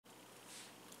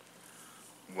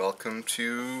Welcome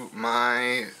to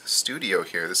my studio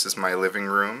here. This is my living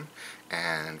room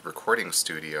and recording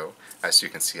studio. As you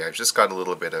can see, I've just got a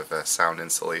little bit of sound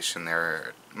insulation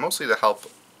there, mostly to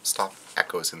help stop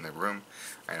echoes in the room.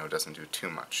 I know it doesn't do too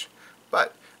much.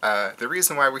 But the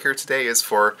reason why we're here today is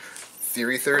for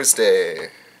Theory Thursday.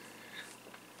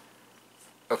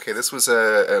 Okay, this was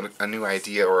a new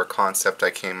idea or a concept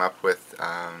I came up with.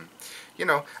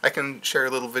 I can share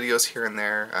little videos here and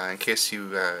there. In case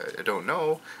you don't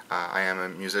know, I am a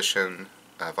musician,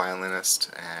 a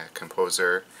violinist, a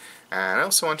composer, and I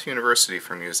also went to university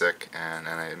for music, and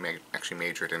I actually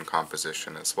majored in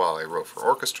composition as well. I wrote for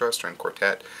orchestra, string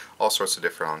quartet, all sorts of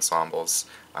different ensembles,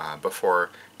 before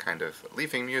kind of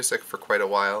leaving music for quite a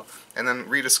while, and then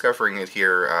rediscovering it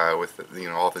here with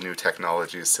all the new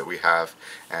technologies that we have,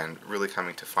 and really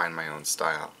coming to find my own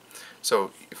style.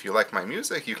 So if you like my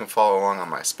music, you can follow along on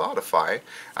my Spotify.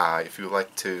 If you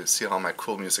like to see all my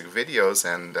cool music videos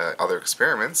and other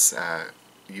experiments,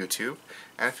 YouTube.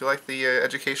 And if you like the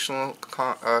educational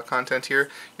content here,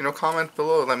 comment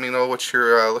below. Let me know what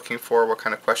you're looking for, what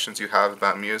kind of questions you have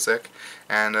about music,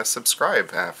 and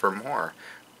subscribe for more.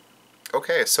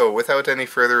 Okay, so without any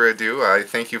further ado, I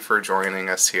thank you for joining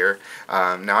us here.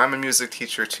 Now I'm a music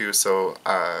teacher too, so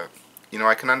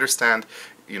I can understand.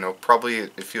 Probably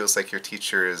it feels like your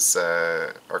teachers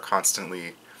are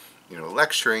constantly,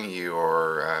 lecturing you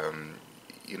or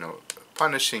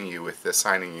punishing you with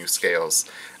assigning you scales.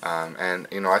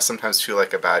 And I sometimes feel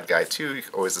like a bad guy too,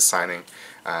 always assigning,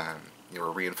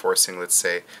 or reinforcing, let's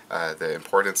say, the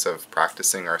importance of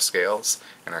practicing our scales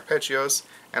and arpeggios.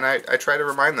 And I try to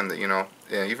remind them that,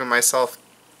 even myself,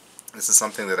 this is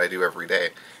something that I do every day.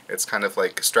 It's kind of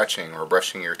like stretching or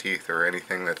brushing your teeth or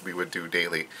anything that we would do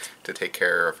daily to take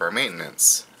care of our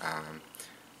maintenance.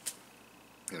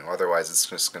 Otherwise it's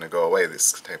just going to go away,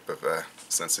 this type of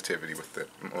sensitivity with the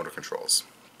motor controls.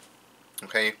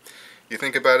 Okay, you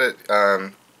think about it,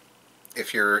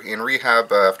 if you're in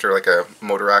rehab after like a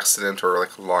motor accident or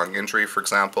like a long injury, for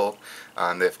example,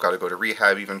 they've got to go to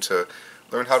rehab even to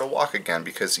learn how to walk again,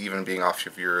 because even being off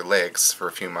of your legs for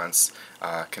a few months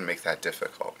can make that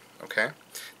difficult. Okay?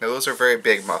 Now those are very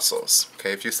big muscles.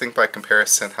 Okay? If you think by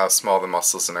comparison how small the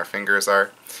muscles in our fingers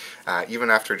are, even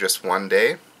after just one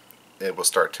day, it will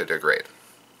start to degrade.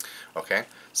 Okay?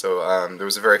 So there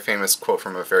was a very famous quote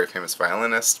from a very famous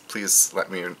violinist. Please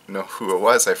let me know who it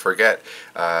was. I forget.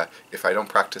 If I don't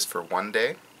practice for one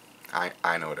day,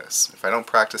 I notice. If I don't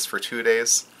practice for 2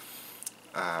 days,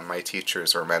 my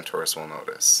teachers or mentors will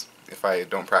notice. If I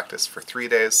don't practice for 3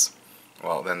 days,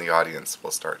 well, then the audience will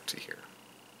start to hear.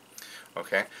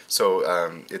 Okay,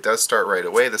 so it does start right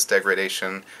away, this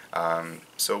degradation.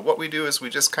 So what we do is we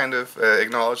just kind of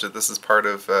acknowledge that this is part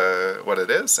of what it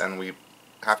is, and we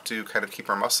have to kind of keep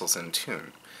our muscles in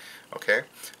tune. Okay,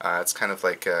 it's kind of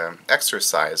like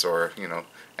exercise, or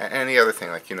any other thing.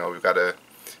 Like we've got to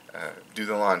do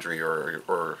the laundry,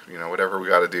 or whatever we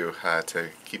got to do to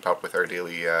keep up with our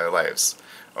daily lives.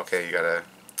 Okay, you gotta,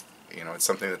 it's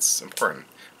something that's important.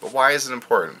 But why is it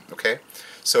important? Okay,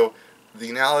 so the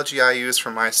analogy I use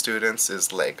for my students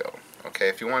is Lego. Okay,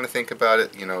 if you want to think about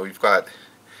it, we've got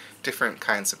different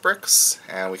kinds of bricks,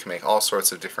 and we can make all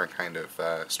sorts of different kind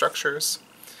of structures.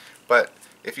 But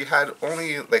if you had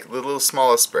only like the little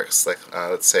smallest bricks, like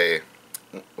let's say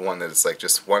one that is like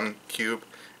just 1 cube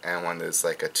and one that is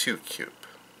like a 2 cube,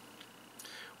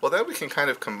 well, then we can kind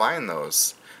of combine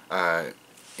those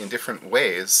in different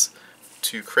ways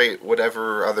to create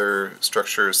whatever other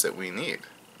structures that we need.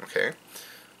 Okay?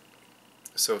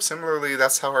 So similarly,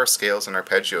 that's how our scales and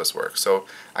arpeggios work. So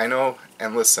I know,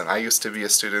 and listen, I used to be a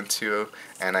student too,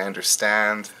 and I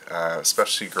understand,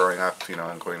 especially growing up,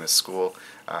 and going to school,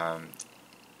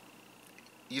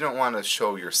 you don't want to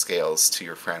show your scales to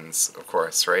your friends, of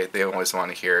course, right? They always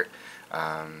want to hear,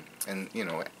 and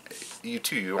you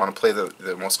too, you want to play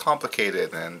the most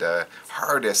complicated and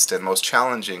hardest and most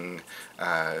challenging,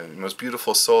 most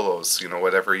beautiful solos,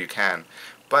 whatever you can.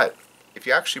 But if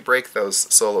you actually break those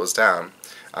solos down,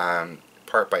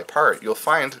 part by part, you'll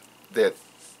find that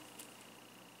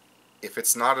if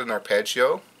it's not an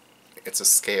arpeggio, it's a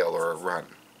scale or a run.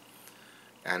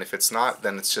 And if it's not,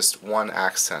 then it's just one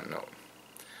accent note,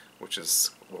 which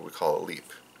is what we call a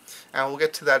leap. And we'll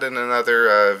get to that in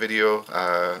another video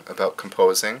about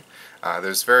composing.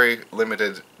 There's very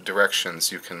limited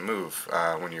directions you can move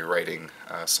when you're writing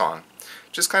a song.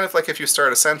 Just kind of like if you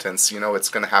start a sentence, it's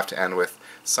going to have to end with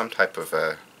some type of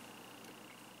a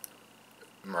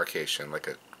marcation, like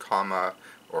a comma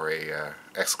or a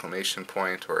exclamation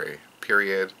point or a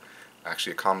period.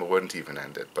 Actually, a comma wouldn't even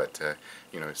end it, but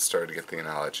start to get the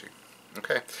analogy.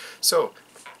 Okay, so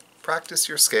practice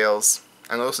your scales.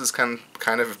 I know this has kind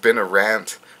of been a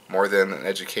rant more than an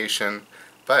education,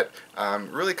 but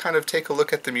really kind of take a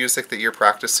look at the music that you're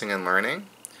practicing and learning,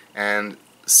 and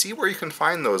see where you can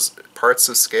find those parts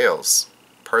of scales,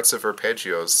 parts of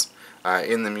arpeggios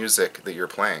in the music that you're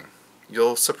playing.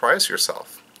 You'll surprise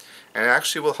yourself, and it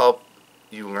actually will help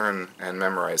you learn and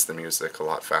memorize the music a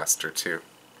lot faster too.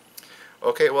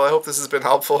 Okay, well, I hope this has been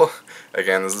helpful.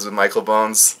 Again, this is Michael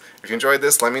Bones. If you enjoyed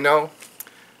this, let me know.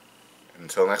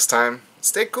 Until next time,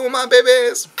 stay cool, my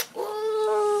babies!